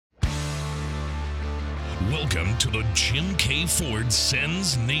Welcome to the Jim K. Ford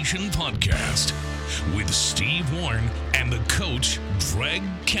Sens Nation podcast with Steve Warren and the coach, Greg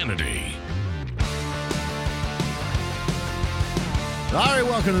Kennedy. All right,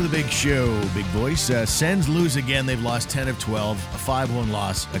 welcome to the big show, big voice. Sens lose again. They've lost 10 of 12, a 5-1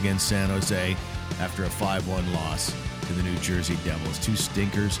 loss against San Jose after a 5-1 loss to the New Jersey Devils. Two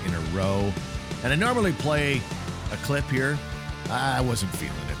stinkers in a row. And I normally play a clip here. I wasn't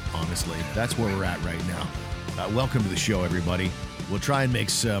feeling it, honestly. That's where we're at right now. Welcome to the show, everybody. We'll try and make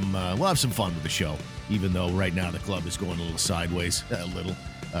we'll have some fun with the show, even though right now the club is going a little sideways,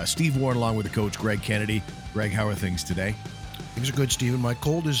 Steve Warren along with the coach, Greg Kennedy. Greg, how are things today? Things are good, Stephen. My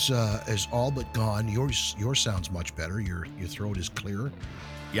cold is all but gone. Yours sounds much better. Your throat is clearer.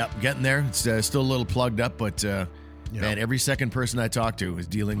 Yep, getting there. It's still a little plugged up, but man, every second person I talk to is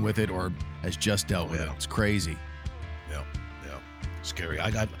dealing with it or has just dealt with it. It's crazy. Yeah. Scary.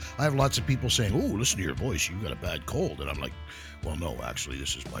 I have lots of people saying, "Oh, listen to your voice. You got a bad cold," and I'm like, "Well, no, actually,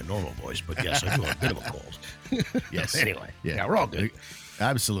 this is my normal voice." But yes, I do have a bit of a cold. Yes. Anyway, yeah, we're all good.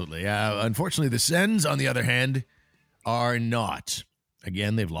 Absolutely. Unfortunately, the Sens, on the other hand, are not.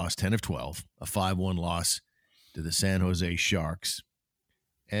 Again, they've lost 10 of 12, a 5-1 loss to the San Jose Sharks.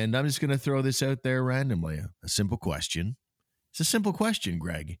 And I'm just going to throw this out there randomly, a simple question. It's a simple question,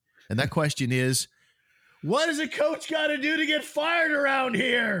 Greg. And that question is, what does a coach got to do to get fired around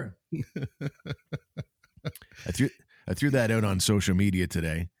here? I threw that out on social media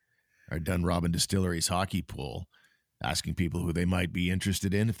today. Our Dunrobin Distillery's hockey pool, asking people who they might be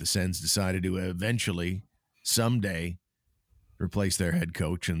interested in if the Sens decided to eventually, someday, replace their head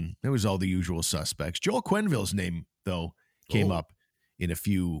coach. And there was all the usual suspects. Joel Quenneville's name, though, came up in a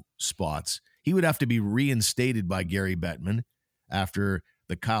few spots. He would have to be reinstated by Gary Bettman after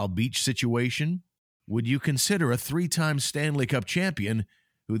the Kyle Beach situation. Would you consider a 3-time Stanley Cup champion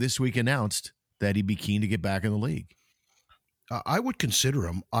who this week announced that he'd be keen to get back in the league? I would consider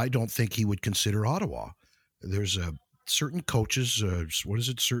him. I don't think he would consider Ottawa. There's certain coaches,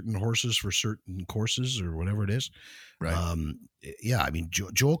 certain horses for certain courses or whatever it is. Right.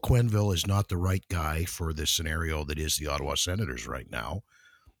 Joel Quenneville is not the right guy for the scenario that is the Ottawa Senators right now.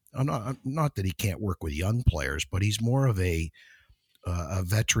 Not that he can't work with young players, but he's more of a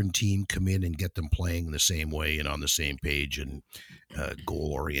veteran team, come in and get them playing the same way and on the same page and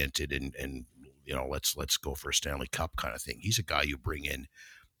goal oriented and let's go for a Stanley Cup kind of thing. He's a guy you bring in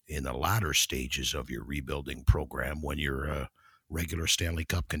the latter stages of your rebuilding program when you're a regular Stanley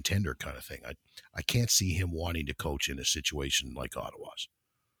Cup contender kind of thing. I can't see him wanting to coach in a situation like Ottawa's.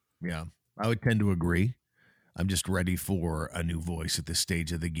 Yeah, I would tend to agree. I'm just ready for a new voice at this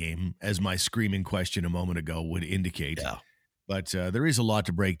stage of the game, as my screaming question a moment ago would indicate. Yeah. But there is a lot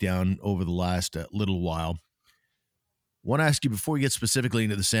to break down over the last little while. I want to ask you, before we get specifically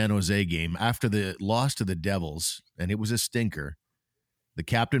into the San Jose game, after the loss to the Devils, and it was a stinker, the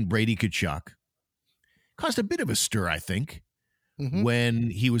captain, Brady Tkachuk, caused a bit of a stir, I think, when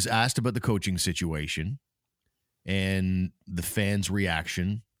he was asked about the coaching situation and the fans'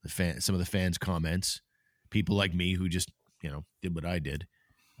 reaction, some of the fans' comments, people like me who just, did what I did.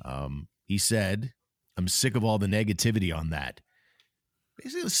 He said, "I'm sick of all the negativity on that."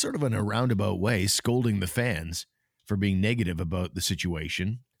 Basically, it's sort of in a roundabout way, scolding the fans for being negative about the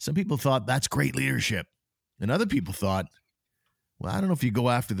situation. Some people thought that's great leadership. And other people thought, well, I don't know if you go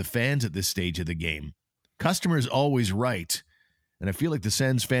after the fans at this stage of the game. Customer is always right. And I feel like the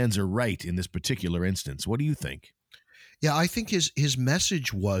Sens fans are right in this particular instance. What do you think? Yeah, I think his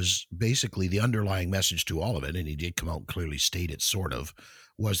message was basically the underlying message to all of it, and he did come out and clearly state it sort of,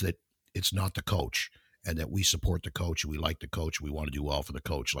 was that it's not the coach and that we support the coach and we like the coach. We want to do well for the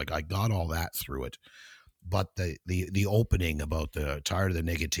coach. Like, I got all that through it. But the opening about the tired of the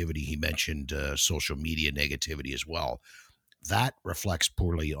negativity, he mentioned social media negativity as well. That reflects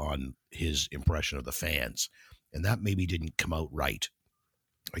poorly on his impression of the fans. And that maybe didn't come out right.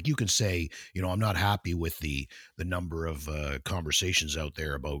 Like, you can say, I'm not happy with the number of conversations out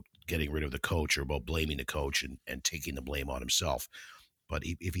there about getting rid of the coach or about blaming the coach and taking the blame on himself. But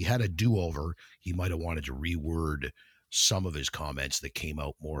if he had a do-over, he might have wanted to reword some of his comments that came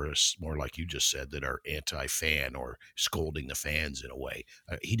out more like you just said, that are anti-fan or scolding the fans in a way.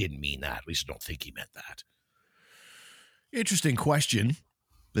 He didn't mean that. At least I don't think he meant that. Interesting question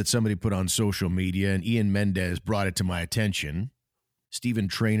that somebody put on social media, and Ian Mendez brought it to my attention. Stephen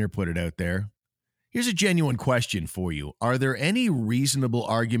Trainer put it out there. Here's a genuine question for you. Are there any reasonable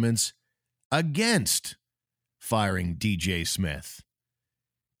arguments against firing DJ Smith?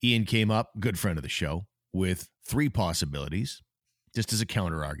 Ian came up, good friend of the show, with 3 possibilities, just as a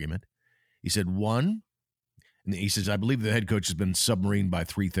counter argument. He said, 1, And he says, I believe the head coach has been submarined by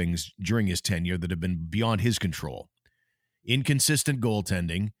three things during his tenure that have been beyond his control: inconsistent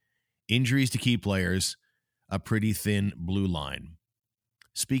goaltending, injuries to key players, a pretty thin blue line.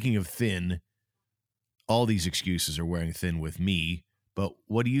 Speaking of thin, all these excuses are wearing thin with me, but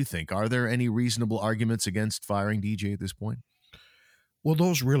what do you think? Are there any reasonable arguments against firing DJ at this point? Well,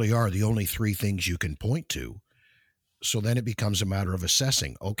 those really are the only three things you can point to. So then it becomes a matter of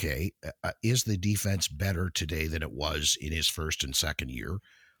assessing, okay, is the defense better today than it was in his first and second year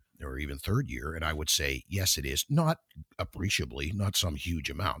or even third year? And I would say, yes, it is. Not appreciably, not some huge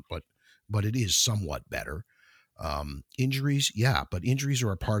amount, but it is somewhat better. Injuries, yeah, but injuries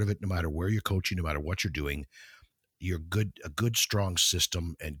are a part of it no matter where you're coaching, no matter what you're doing. A good, strong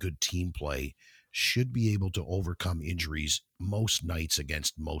system and good team play should be able to overcome injuries most nights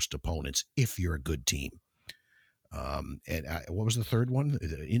against most opponents if you're a good team. What was the third one?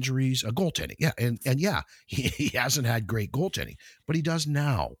 Injuries, goaltending. Yeah. And yeah, he hasn't had great goaltending, but he does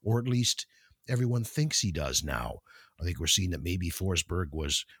now, or at least everyone thinks he does now. I think we're seeing that maybe Forsberg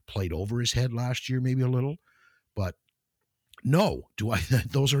was played over his head last year, maybe a little, but no,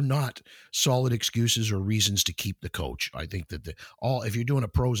 those are not solid excuses or reasons to keep the coach. I think that if you're doing a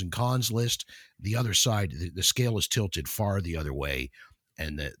pros and cons list, the other side, the scale is tilted far the other way.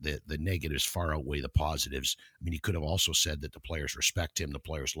 And the negatives far outweigh the positives. I mean, he could have also said that the players respect him, the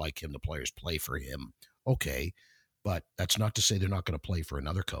players like him, the players play for him. Okay, but that's not to say they're not going to play for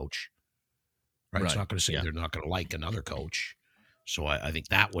another coach, right? It's not going to say they're not going to like another coach. So I think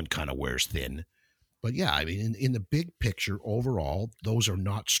that one kind of wears thin. But yeah, I mean, in the big picture, overall, those are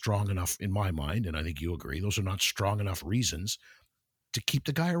not strong enough in my mind, and I think you agree, those are not strong enough reasons to keep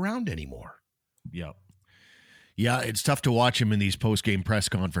the guy around anymore. Yeah. Yeah, it's tough to watch him in these post-game press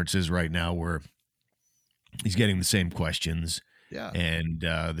conferences right now where he's getting the same questions. Yeah. And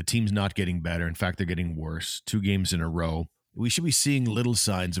the team's not getting better. In fact, they're getting worse. 2 games in a row. We should be seeing little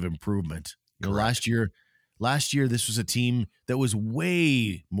signs of improvement. You know, last year, this was a team that was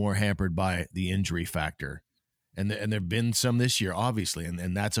way more hampered by the injury factor. And there have been some this year, obviously,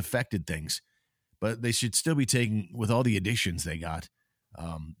 and that's affected things. But they should still be taking, with all the additions they got,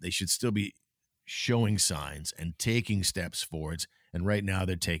 they should still be showing signs and taking steps forwards. And right now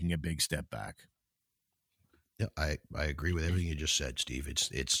they're taking a big step back. Yeah, I agree with everything you just said, Steve.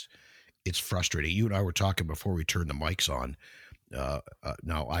 It's frustrating. You and I were talking before we turned the mics on.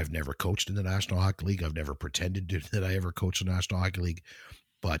 Now, I've never coached in the National Hockey League. I've never pretended that I ever coached in the National Hockey League.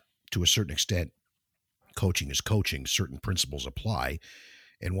 But to a certain extent, coaching is coaching. Certain principles apply.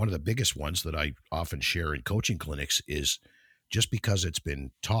 And one of the biggest ones that I often share in coaching clinics is just because it's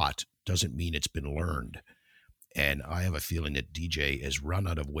been taught doesn't mean it's been learned. And I have a feeling that DJ has run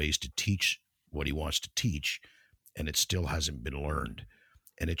out of ways to teach what he wants to teach, and it still hasn't been learned.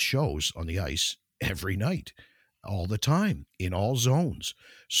 And it shows on the ice every night, all the time, in all zones.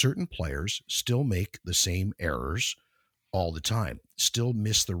 Certain players still make the same errors all the time, still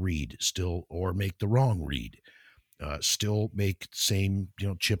miss the read, or make the wrong read. Still make same,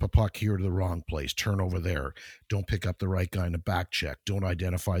 chip a puck here to the wrong place, turn over there, don't pick up the right guy in the back check, don't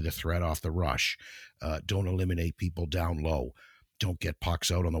identify the threat off the rush, don't eliminate people down low, don't get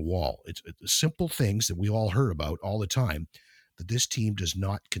pucks out on the wall. It's simple things that we all heard about all the time that this team does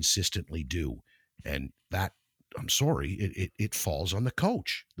not consistently do. And that, I'm sorry, it falls on the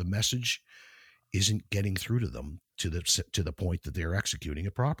coach. The message isn't getting through to them to the point that they're executing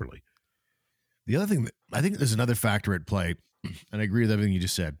it properly. The other thing, I think there's another factor at play, and I agree with everything you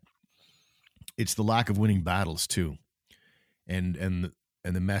just said. It's the lack of winning battles too, and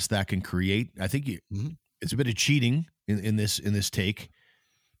the mess that can create. I think it's a bit of cheating in this take,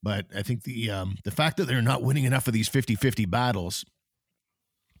 but I think the fact that they're not winning enough of these 50-50 battles.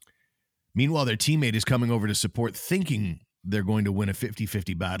 Meanwhile, their teammate is coming over to support, thinking they're going to win a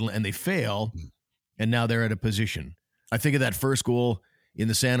 50-50 battle, and they fail, and now they're at a position. I think of that first goal in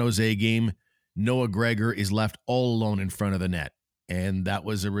the San Jose game. Noah Gregor is left all alone in front of the net. And that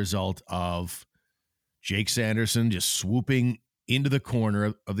was a result of Jake Sanderson just swooping into the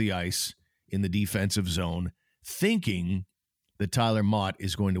corner of the ice in the defensive zone, thinking that Tyler Mott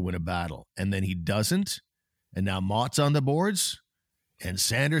is going to win a battle. And then he doesn't. And now Mott's on the boards and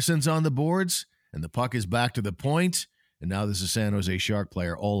Sanderson's on the boards and the puck is back to the point. And now there's a San Jose Shark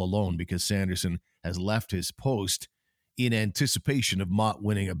player all alone because Sanderson has left his post in anticipation of Mott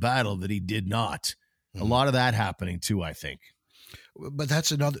winning a battle that he did not. A lot of that happening too, I think. But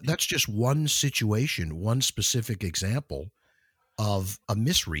that's just one situation, one specific example of a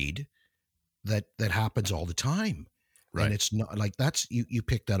misread that happens all the time. Right. And it's not like you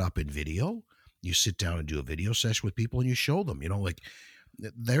pick that up in video. You sit down and do a video session with people and you show them,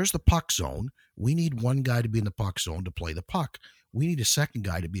 there's the puck zone. We need one guy to be in the puck zone to play the puck. We need a second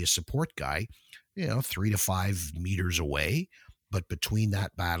guy to be a support guy, 3 to 5 meters away, but between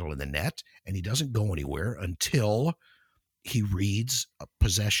that battle and the net, and he doesn't go anywhere until he reads a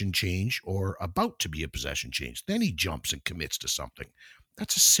possession change or about to be a possession change. Then he jumps and commits to something.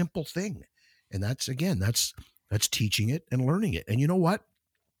 That's a simple thing. And that's teaching it and learning it. And you know what?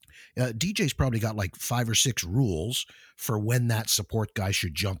 DJ's probably got like 5 or 6 rules for when that support guy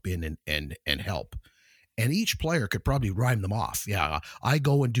should jump in and help. And each player could probably rhyme them off. Yeah, I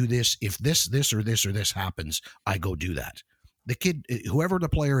go and do this. If this or this or this happens, I go do that. The kid, whoever the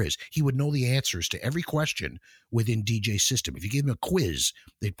player is, he would know the answers to every question within DJ's system. If you gave him a quiz,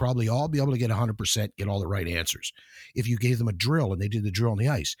 they'd probably all be able to get 100%, get all the right answers. If you gave them a drill and they did the drill on the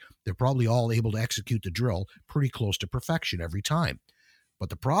ice, they're probably all able to execute the drill pretty close to perfection every time. But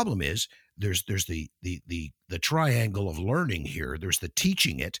the problem is there's the triangle of learning here. There's the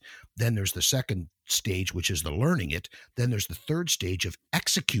teaching it. Then there's the second stage, which is the learning it. Then there's the third stage of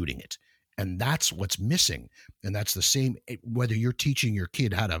executing it. And that's what's missing. And that's the same, whether you're teaching your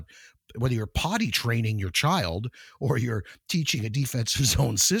kid whether you're potty training your child or you're teaching a defensive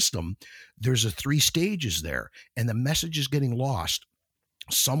zone system, there's 3 stages there. And the message is getting lost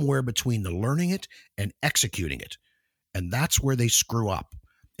somewhere between the learning it and executing it. And that's where they screw up.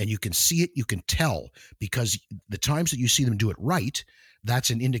 And you can see it, you can tell, because the times that you see them do it right,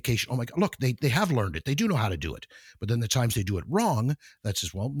 that's an indication, oh my God, look, they have learned it. They do know how to do it. But then the times they do it wrong, that's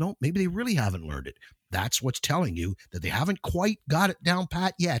just, well, no, maybe they really haven't learned it. That's what's telling you that they haven't quite got it down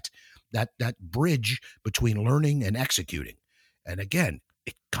pat yet, that bridge between learning and executing. And again,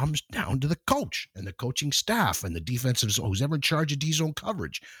 it comes down to the coach and the coaching staff and the defensive zone, who's ever in charge of D-zone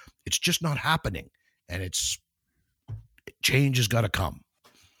coverage. It's just not happening. And change has got to come.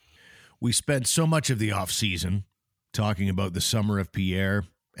 We spent so much of the offseason talking about the summer of Pierre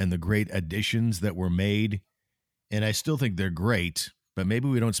and the great additions that were made. And I still think they're great, but maybe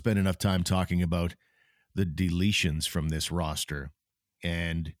we don't spend enough time talking about the deletions from this roster.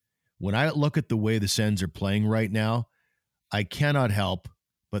 And when I look at the way the Sens are playing right now, I cannot help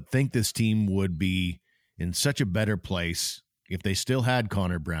but think this team would be in such a better place if they still had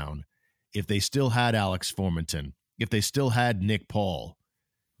Connor Brown, if they still had Alex Formenton, if they still had Nick Paul.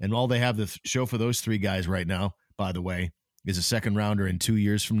 And all they have to show for those 3 guys right now, by the way, is a second rounder in 2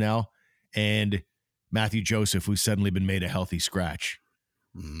 years from now, and Matthew Joseph, who's suddenly been made a healthy scratch.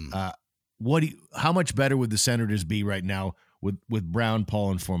 How much better would the Senators be right now with Brown,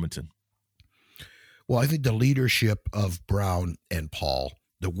 Paul, and Formenton? Well, I think the leadership of Brown and Paul,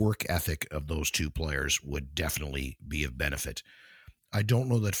 the work ethic of those 2 players would definitely be of benefit. I don't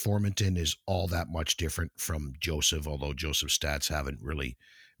know that Formenton is all that much different from Joseph, although Joseph's stats haven't really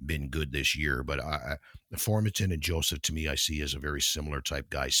been good this year. But Formenton and Joseph, to me, I see as a very similar type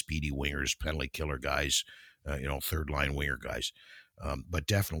guys, speedy wingers, penalty killer guys, third line winger guys. But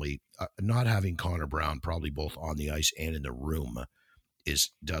definitely not having Connor Brown, probably both on the ice and in the room,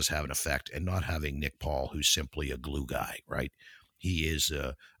 does have an effect. And not having Nick Paul, who's simply a glue guy, right? He is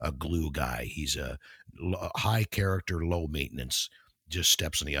a glue guy. He's a high character, low maintenance, just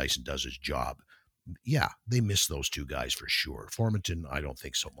steps on the ice and does his job. Yeah, they miss those 2 guys for sure. Formenton, I don't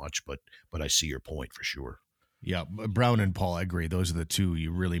think so much, but I see your point for sure. Yeah, Brown and Paul, I agree. Those are the 2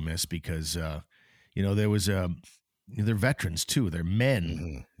 you really miss because, there was they're veterans too. They're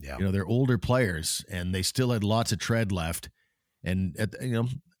men. Mm-hmm. Yeah. They're older players, and they still had lots of tread left. And,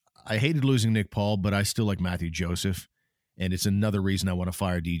 I hated losing Nick Paul, but I still like Matthew Joseph. And it's another reason I want to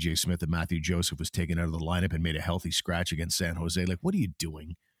fire DJ Smith that Matthew Joseph was taken out of the lineup and made a healthy scratch against San Jose. Like, what are you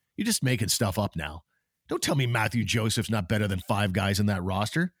doing? You're just making stuff up now. Don't tell me Matthew Joseph's not better than 5 guys in that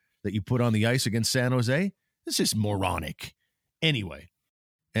roster that you put on the ice against San Jose. This is moronic. Anyway,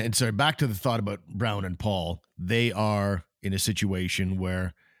 and so back to the thought about Brown and Paul. They are in a situation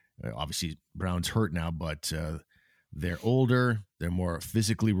where obviously Brown's hurt now, but they're older, they're more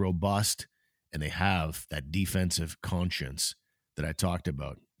physically robust, and they have that defensive conscience that I talked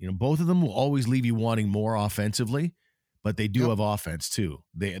about. Both of them will always leave you wanting more offensively, but they do have offense too.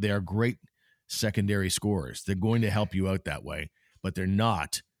 They are great secondary scorers. They're going to help you out that way, but they're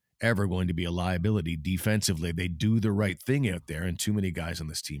not ever going to be a liability defensively. They do the right thing out there, and too many guys on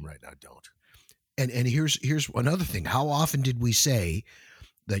this team right now don't. And here's another thing. How often did we say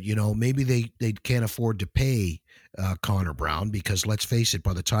that, maybe they can't afford to pay Connor Brown because, let's face it,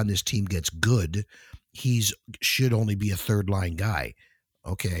 by the time this team gets good, should only be a third line guy.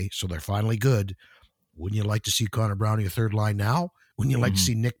 Okay, so they're finally good. Wouldn't you like to see Connor Brown in your third line now? Wouldn't you like to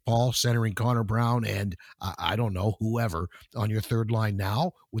see Nick Paul centering Connor Brown and I don't know, whoever on your third line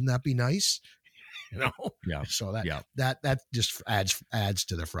now? Wouldn't that be nice? you know? Yeah. So that, Yeah. that just adds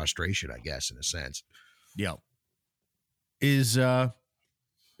to the frustration, I guess, in a sense. Yeah. Is there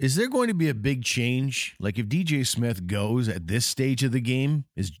going to be a big change? Like if DJ Smith goes at this stage of the game,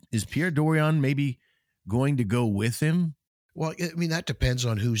 is Pierre Dorion maybe going to go with him? Well, I mean, that depends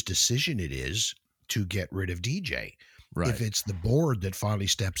on whose decision it is to get rid of DJ. Right. If it's the board that finally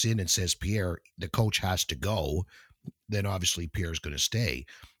steps in and says, Pierre, the coach has to go, then obviously Pierre's going to stay.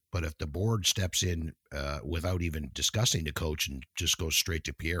 But if the board steps in without even discussing the coach and just goes straight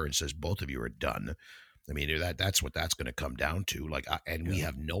to Pierre and says, both of you are done, I mean, that's what that's going to come down to. We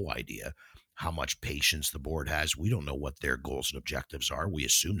have no idea how much patience the board has. We don't know what their goals and objectives are. We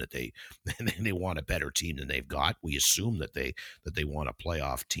assume that they want a better team than they've got. We assume that they want a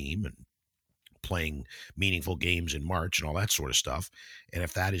playoff team and playing meaningful games in March and all that sort of stuff. And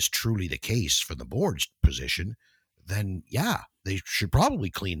if that is truly the case for the board's position, then yeah, they should probably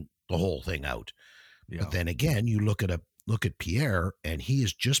clean the whole thing out. Yeah. But then again, you look at Pierre, and he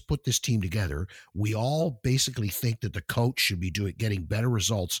has just put this team together. We all basically think that the coach should be getting better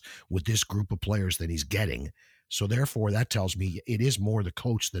results with this group of players than he's getting. So therefore, that tells me it is more the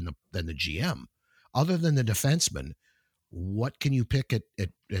coach than the GM. Other than the defenseman, what can you pick at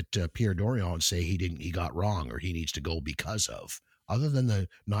Pierre Dorion and say he got wrong or he needs to go because of? Other than the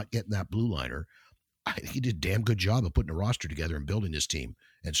not getting that blue liner, I think he did a damn good job of putting a roster together and building this team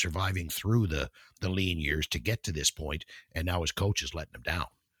and surviving through the lean years to get to this point, and now his coach is letting him down.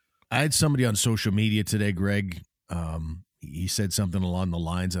 I had somebody on social media today, Greg. He said something along the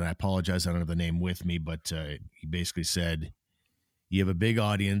lines, and I apologize, I don't have the name with me, but he basically said, you have a big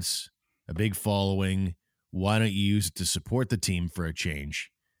audience, a big following. Why don't you use it to support the team for a change?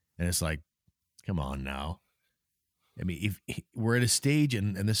 And it's like, come on now. I mean, if we're at a stage,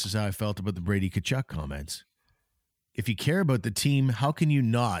 and this is how I felt about the Brady Tkachuk comments. If you care about the team, how can you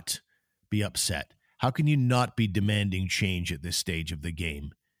not be upset? How can you not be demanding change at this stage of the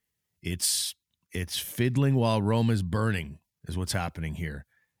game? It's fiddling while Rome is burning is what's happening here.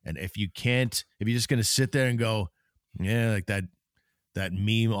 And if you're just going to sit there and go, yeah, like that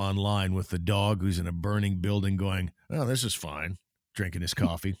meme online with the dog who's in a burning building going, oh, this is fine, drinking his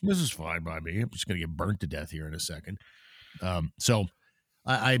coffee. This is fine by me. I'm just going to get burnt to death here in a second. So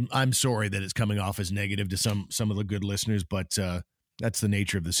I'm sorry that it's coming off as negative to some of the good listeners, but that's the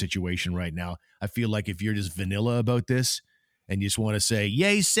nature of the situation right now. I feel like if you're just vanilla about this and you just want to say,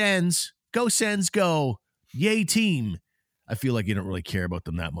 yay, Sens, go, yay, team, I feel like you don't really care about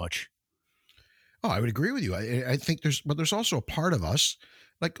them that much. Oh, I would agree with you. I think there's also a part of us,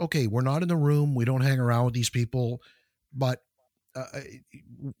 like, okay, we're not in the room, we don't hang around with these people, but I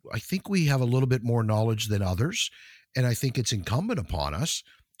think we have a little bit more knowledge than others, and I think it's incumbent upon us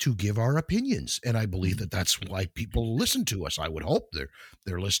to give our opinions. And I believe that that's why people listen to us. I would hope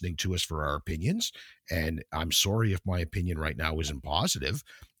they're listening to us for our opinions. And I'm sorry if my opinion right now isn't positive.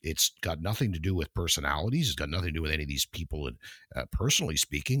 It's got nothing to do with personalities. It's got nothing to do with any of these people. And personally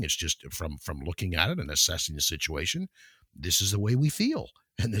speaking, it's just from looking at it and assessing the situation. This is the way we feel,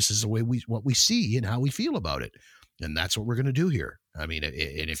 and this is the way what we see and how we feel about it. And that's what we're going to do here. I mean, and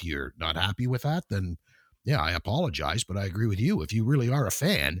if you're not happy with that, then yeah, I apologize, but I agree with you. If you really are a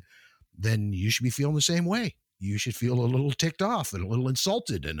fan, then you should be feeling the same way. You should feel a little ticked off and a little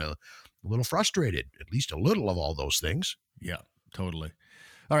insulted and a little frustrated, at least a little of all those things. Yeah, totally.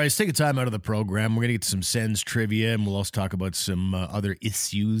 All right, let's take a time out of the program. We're going to get to some Sens trivia, and we'll also talk about some other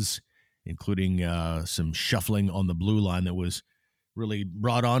issues, including some shuffling on the blue line that was really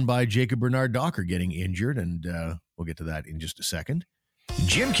brought on by Jacob Bernard-Docker getting injured, and we'll get to that in just a second.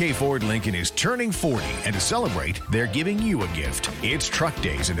 Jim K. Ford Lincoln is turning 40, and to celebrate, they're giving you a gift. It's Truck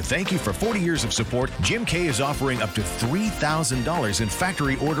Days, and to thank you for 40 years of support, Jim K. is offering up to $3,000 in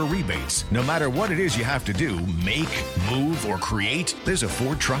factory order rebates. No matter what it is you have to do, make, move, or create, there's a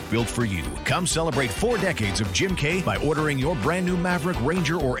Ford truck built for you. Come celebrate 4 decades of Jim K. by ordering your brand new Maverick,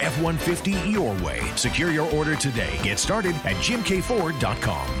 Ranger, or F-150 your way. Secure your order today. Get started at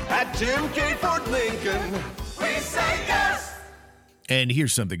JimKFord.com. At Jim K. Ford Lincoln, we say yes! And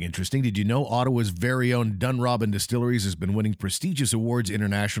here's something interesting. Did you know Ottawa's very own Dunrobin Distilleries has been winning prestigious awards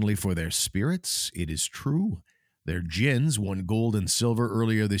internationally for their spirits? It is true. Their gins won gold and silver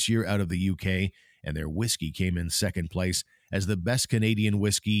earlier this year out of the UK, and their whiskey came in second place as the best Canadian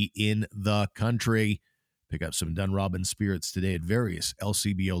whiskey in the country. Pick up some Dunrobin spirits today at various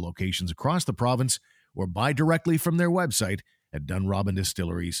LCBO locations across the province or buy directly from their website at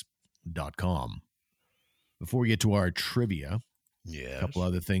dunrobindistilleries.com. Before we get to our trivia, yes, a couple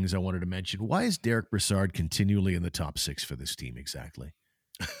other things I wanted to mention. Why is Derek Brassard continually in the top 6 for this team exactly?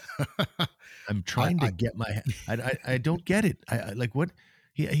 I'm trying to get my – I don't get it. I like what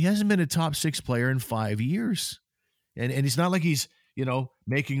He hasn't been a top 6 player in 5 years. And it's not like he's,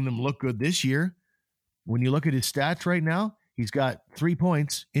 making them look good this year. When you look at his stats right now, he's got 3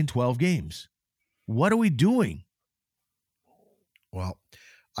 points in 12 games. What are we doing? Well,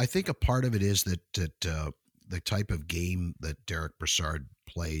 I think a part of it is that the type of game that Derek Brassard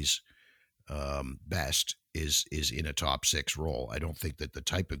plays best is in a top 6 role. I don't think that the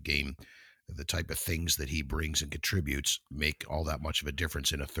type of game, the type of things that he brings and contributes make all that much of a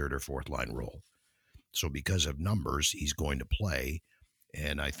difference in a third or fourth line role. So because of numbers, he's going to play.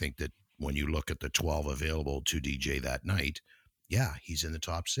 And I think that when you look at the 12 available to DJ that night, yeah, he's in the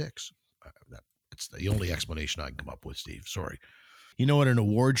top 6. That's the only explanation I can come up with, Steve. Sorry. You know, at an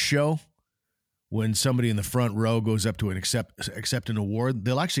award show, when somebody in the front row goes up to accept an award,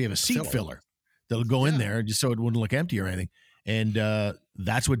 they'll actually have a seat filler. They'll go in there just so it wouldn't look empty or anything. And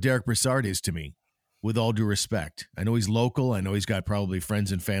that's what Derek Brassard is to me, with all due respect. I know he's local. I know he's got probably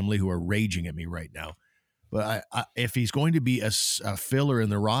friends and family who are raging at me right now. But if he's going to be a filler in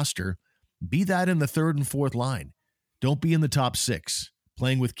the roster, be that in the third and fourth line. Don't be in the top 6,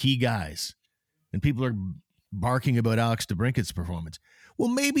 playing with key guys. And people are barking about Alex DeBrincat's performance. Well,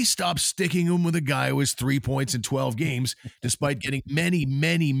 maybe stop sticking him with a guy who has 3 points in 12 games, despite getting many,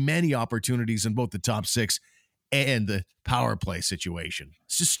 many, many opportunities in both the top 6 and the power play situation.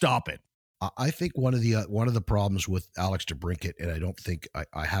 Just stop it. I think one of the problems with Alex DeBrincat, and I don't think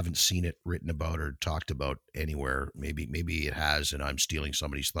I haven't seen it written about or talked about anywhere. Maybe it has, and I'm stealing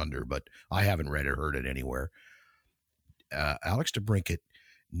somebody's thunder, but I haven't read or heard it anywhere. Alex DeBrincat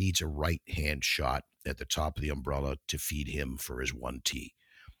needs a right-hand shot at the top of the umbrella to feed him for his 1T.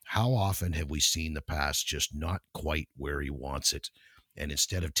 How often have we seen the pass just not quite where he wants it, and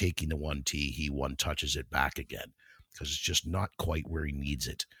instead of taking the 1T, he one-touches it back again because it's just not quite where he needs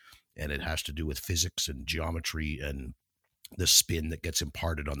it. And it has to do with physics and geometry and the spin that gets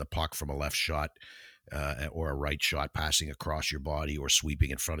imparted on the puck from a left shot or a right shot passing across your body or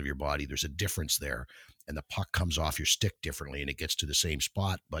sweeping in front of your body. There's a difference there. And the puck comes off your stick differently and it gets to the same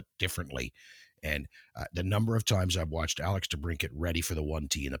spot, but differently. And the number of times I've watched Alex DeBrincat ready for the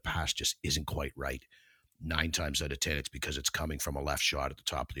 1T and the pass just isn't quite right. 9 times out of 10, it's because it's coming from a left shot at the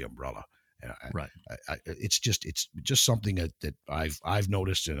top of the umbrella. Right. It's just something that I've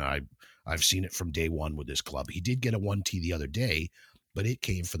noticed, and I've seen it from day one with this club. He did get a 1T the other day, but it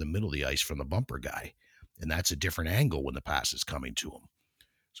came from the middle of the ice from the bumper guy, and that's a different angle when the pass is coming to him.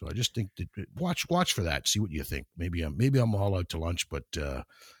 So I just think that watch for that. See what you think. Maybe I'm all out to lunch, but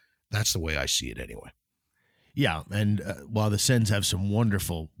that's the way I see it anyway. Yeah, and while the Sens have some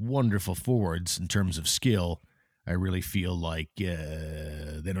wonderful, wonderful forwards in terms of skill, I really feel like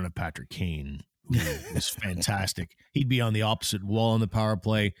they don't have Patrick Kane, who is fantastic. He'd be on the opposite wall on the power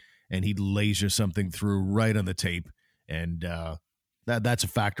play, and he'd laser something through right on the tape. And that's a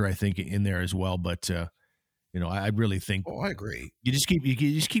factor, I think, in there as well. But, I really think. Oh, I agree. You just keep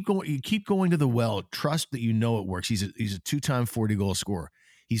going. You keep going to the well. Trust that you know it works. He's a 2-time 40-goal scorer.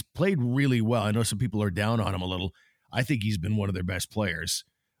 He's played really well. I know some people are down on him a little. I think he's been one of their best players.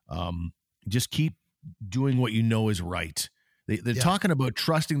 Just keep doing what you know is right. They're talking about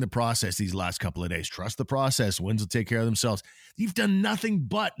trusting the process these last couple of days. Trust the process. Wins will take care of themselves. You've done nothing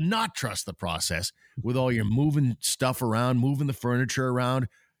but not trust the process with all your moving stuff around, moving the furniture around.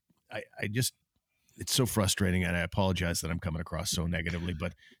 It's so frustrating, and I apologize that I'm coming across so negatively,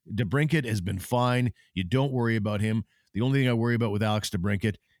 but DeBrincat has been fine. You don't worry about him. The only thing I worry about with Alex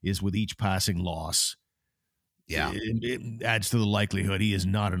DeBrincat is with each passing loss. Yeah. It adds to the likelihood he is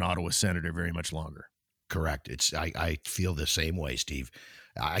not an Ottawa Senator very much longer. Correct. I feel the same way, Steve.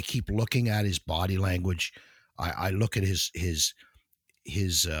 I keep looking at his body language. I look at his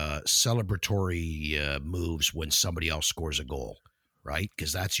celebratory moves when somebody else scores a goal, right?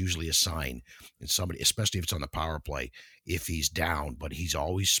 Because that's usually a sign. And somebody, especially if it's on the power play, if he's down, but he's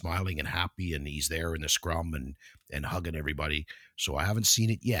always smiling and happy, and he's there in the scrum and hugging everybody. So I haven't seen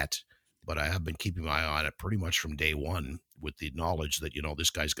it yet, but I have been keeping my eye on it pretty much from day one, with the knowledge that, this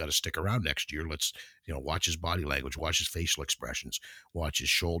guy's got to stick around next year. Let's, watch his body language, watch his facial expressions, watch his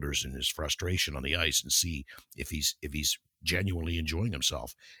shoulders and his frustration on the ice, and see if he's genuinely enjoying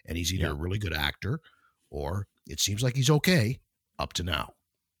himself. And he's either a really good actor, or it seems like he's okay up to now.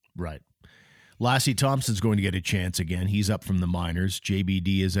 Right. Lassie Thompson's going to get a chance again. He's up from the minors.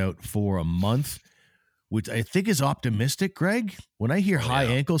 JBD is out for a month, which I think is optimistic, Greg. When I hear high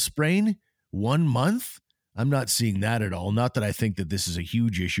ankle sprain, 1 month, I'm not seeing that at all. Not that I think that this is a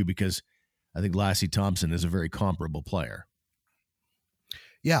huge issue, because I think Lassie Thompson is a very comparable player.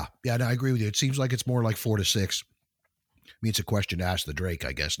 Yeah, no, I agree with you. It seems like it's more like 4 to 6. I mean, it's a question to ask the Drake,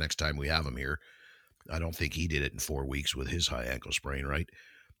 I guess, next time we have him here. I don't think he did it in 4 weeks with his high ankle sprain, right?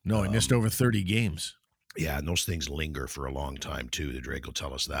 No, he missed over 30 games. Yeah, and those things linger for a long time too. The Drake will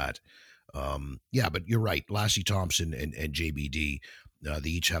tell us that. Yeah, but you're right. Lassie Thompson and JBD, they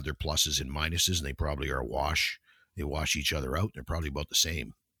each have their pluses and minuses, and they probably are a wash. They wash each other out. They're probably about the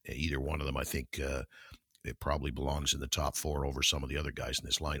same. Either one of them, I think, it probably belongs in the top 4 over some of the other guys in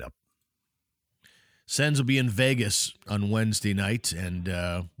this lineup. Sens will be in Vegas on Wednesday night, and,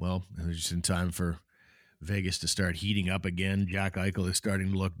 well, just in time for Vegas to start heating up again. Jack Eichel is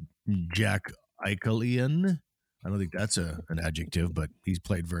starting to look Jack Eichelian. I don't think that's an adjective, but he's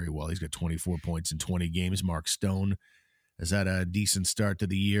played very well. He's got 24 points in 20 games. Mark Stone has had a decent start to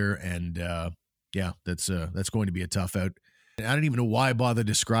the year, and yeah, that's going to be a tough out. I don't even know why bother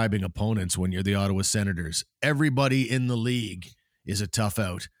describing opponents when you're the Ottawa Senators. Everybody in the league is a tough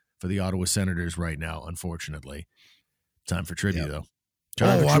out for the Ottawa Senators right now, unfortunately. Time for trivia, though.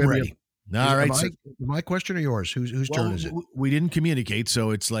 I'm ready. All right. My question or yours? Whose turn is it? We didn't communicate,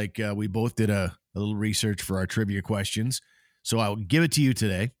 so it's like we both did a little research for our trivia questions. So I'll give it to you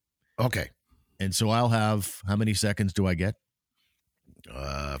today. Okay. And so I'll have, how many seconds do I get?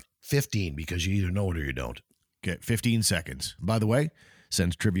 15, because you either know it or you don't. Okay, 15 seconds. By the way,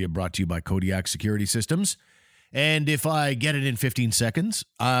 Sens Trivia brought to you by Kodiak Security Systems. And if I get it in 15 seconds,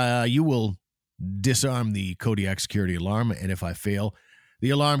 you will disarm the Kodiak security alarm. And if I fail,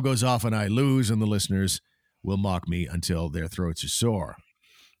 the alarm goes off and I lose, and the listeners will mock me until their throats are sore.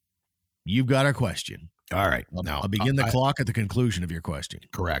 You've got our question. All right. Now, I'll begin the clock at the conclusion of your question.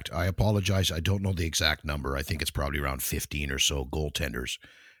 Correct. I apologize. I don't know the exact number. I think it's probably around 15 or so goaltenders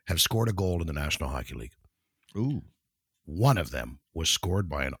have scored a goal in the National Hockey League. Ooh. One of them was scored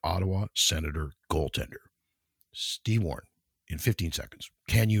by an Ottawa Senator goaltender. Steve Warren, in 15 seconds.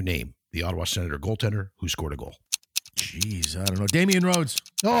 Can you name the Ottawa Senator goaltender who scored a goal? Jeez, I don't know. Damian Rhodes.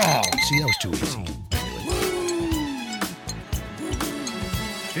 Oh, see, that was too easy.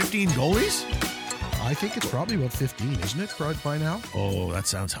 15 goalies? I think it's probably about 15, isn't it, by now? Oh, that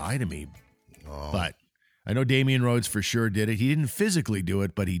sounds high to me. Oh. But I know Damian Rhodes for sure did it. He didn't physically do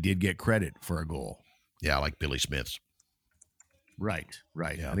it, but he did get credit for a goal. Yeah, like Billy Smith's. Right.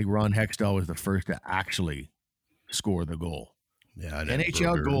 Yeah. I think Ron Hextall was the first to actually score the goal. Yeah,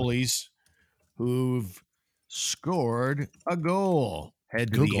 NHL goalies who've scored a goal.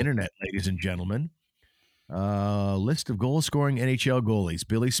 Head to the internet, ladies and gentlemen. List of goal-scoring NHL goalies.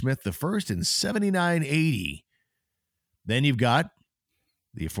 Billy Smith, the first in 79-80. Then you've got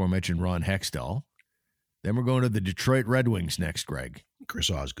the aforementioned Ron Hextall. Then we're going to the Detroit Red Wings next, Greg.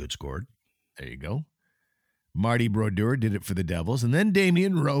 Chris Osgood scored. There you go. Marty Brodeur did it for the Devils. And then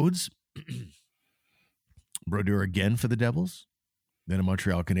Damian Rhodes. Brodeur again for the Devils. Then a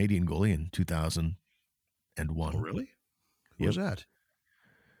Montreal Canadian goalie in 2001. Oh, really? Who was that?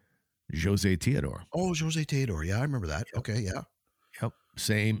 Jose Theodore. Oh, Jose Theodore. Yeah, I remember that. Yep. Okay, yeah. Yep.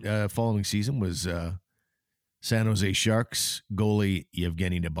 Same following season was San Jose Sharks goalie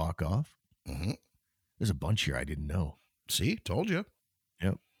Yevgeny Nabokov. Mm-hmm. There's a bunch here I didn't know. See, told you.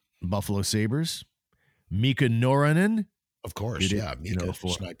 Yep. Buffalo Sabres. Mika Noranen. Of course, yeah. Mika,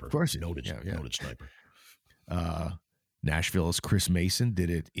 sniper. Of course. Noted sniper. Nashville's Chris Mason did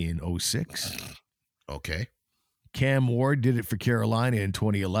it in 2006. Okay. Cam Ward did it for Carolina in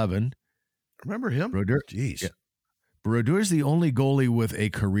 2011. Remember him? Brodeur. Jeez. Yeah. Brodeur's the only goalie with a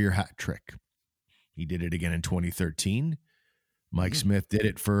career hat trick. He did it again in 2013. Mike Smith did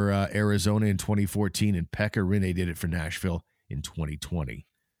it for Arizona in 2014, and Pekka Rinne did it for Nashville in 2020.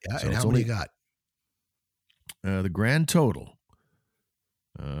 Yeah, so and how many you got? The grand total,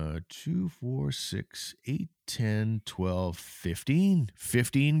 2, 4, 6, 8, 10, 12, 15.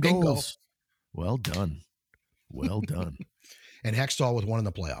 15 goals. Bingo. Well done. Well done. And Hextall with one in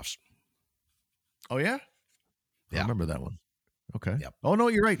the playoffs. Oh, yeah? Yeah. I remember that one. Okay. Yep. Oh, no,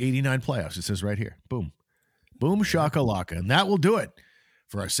 you're right. 89 playoffs. It says right here. Boom. Boom, shakalaka. And that will do it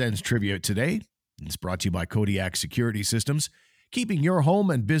for our Sens Trivia today. It's brought to you by Kodiak Security Systems, keeping your home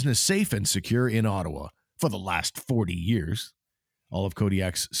and business safe and secure in Ottawa for the last 40 years. All of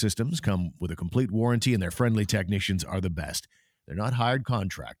Kodiak's systems come with a complete warranty, and their friendly technicians are the best. They're not hired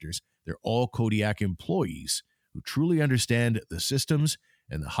contractors. They're all Kodiak employees who truly understand the systems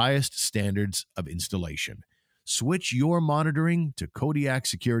and the highest standards of installation. Switch your monitoring to Kodiak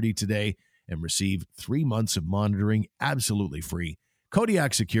Security today and receive 3 months of monitoring absolutely free.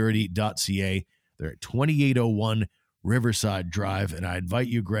 KodiakSecurity.ca. They're at 2801 Riverside Drive, and I invite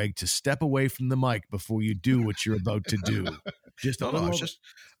you, Greg, to step away from the mic before you do what you're about to do. Just I was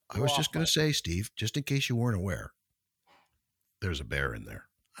just going to say, Steve, just in case you weren't aware, there's a bear in there.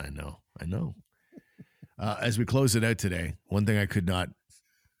 I know. As we close it out today, one thing I could not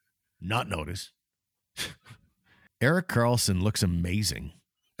notice Erik Karlsson looks amazing.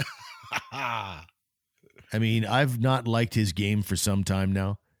 I mean, I've not liked his game for some time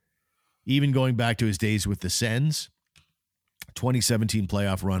now. Even going back to his days with the Sens, 2017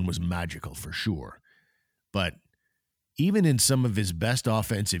 playoff run was magical for sure. But even in some of his best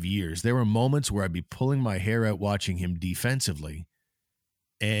offensive years, there were moments where I'd be pulling my hair out watching him defensively.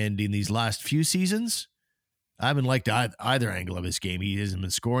 And in these last few seasons, I haven't liked either angle of his game. He hasn't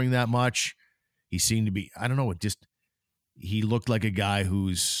been scoring that much. He seemed to be, I don't know, he looked like a guy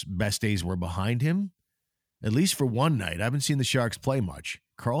whose best days were behind him, at least for one night. I haven't seen the Sharks play much.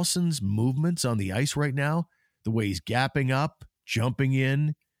 Karlsson's movements on the ice right now, the way he's gapping up, jumping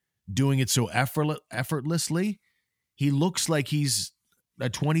in, doing it so effortlessly, he looks like he's a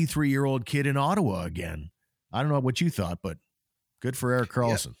 23-year-old kid in Ottawa again. I don't know what you thought, but good for Erik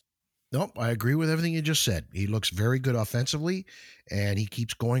Karlsson. Yeah. Nope, I agree with everything you just said. He looks very good offensively, and he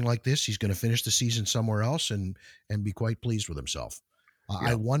keeps going like this. He's going to finish the season somewhere else and be quite pleased with himself.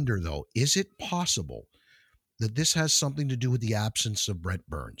 I wonder, though, is it possible that this has something to do with the absence of Brent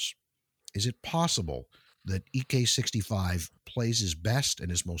Burns? Is it possible that EK65 plays his best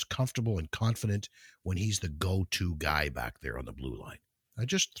and is most comfortable and confident when he's the go-to guy back there on the blue line? I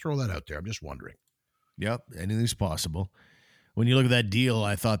just throw that out there. I'm just wondering. Yep, anything's possible. When you look at that deal,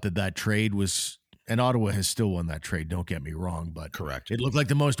 I thought that trade was, and Ottawa has still won that trade, don't get me wrong, but correct. It looked like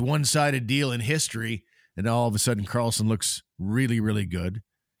the most one-sided deal in history, and all of a sudden Karlsson looks really, really good.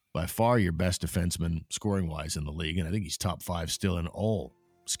 By far your best defenseman scoring-wise in the league, and I think he's top 5 still in all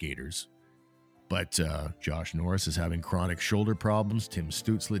skaters. But Josh Norris is having chronic shoulder problems. Tim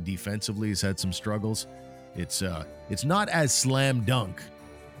Stützle defensively has had some struggles. It's not as slam dunk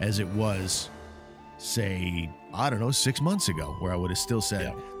as it was, say, 6 months ago, where I would have still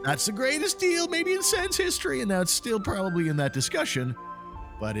said, that's the greatest deal maybe in Sens history, and now it's still probably in that discussion.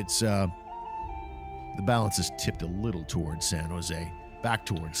 But it's the balance is tipped a little towards San Jose, back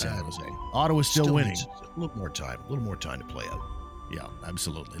towards San Jose. Ottawa's still winning. A little more time to play out. Yeah,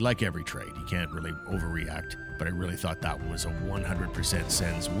 absolutely. Like every trade, you can't really overreact, but I really thought that one was a 100%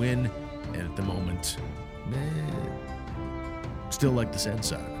 Sens win, and at the moment, still like the Sens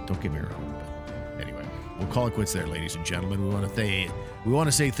side of it. Don't get me wrong. But anyway, we'll call it quits there, ladies and gentlemen. We want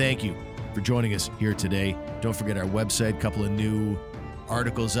to say thank you for joining us here today. Don't forget our website, a couple of new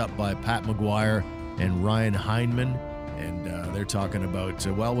articles up by Pat McGuire and Ryan Hindman, and they're talking about,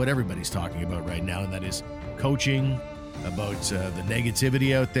 what everybody's talking about right now, and that is coaching, about the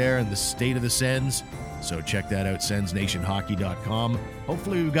negativity out there and the state of the Sens. So check that out, sensnationhockey.com.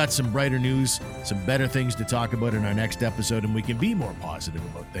 Hopefully we've got some brighter news, some better things to talk about in our next episode, and we can be more positive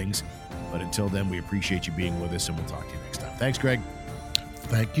about things. But until then, we appreciate you being with us, and we'll talk to you next time. Thanks, Greg.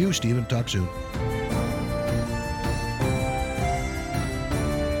 Thank you, Stephen. Talk soon.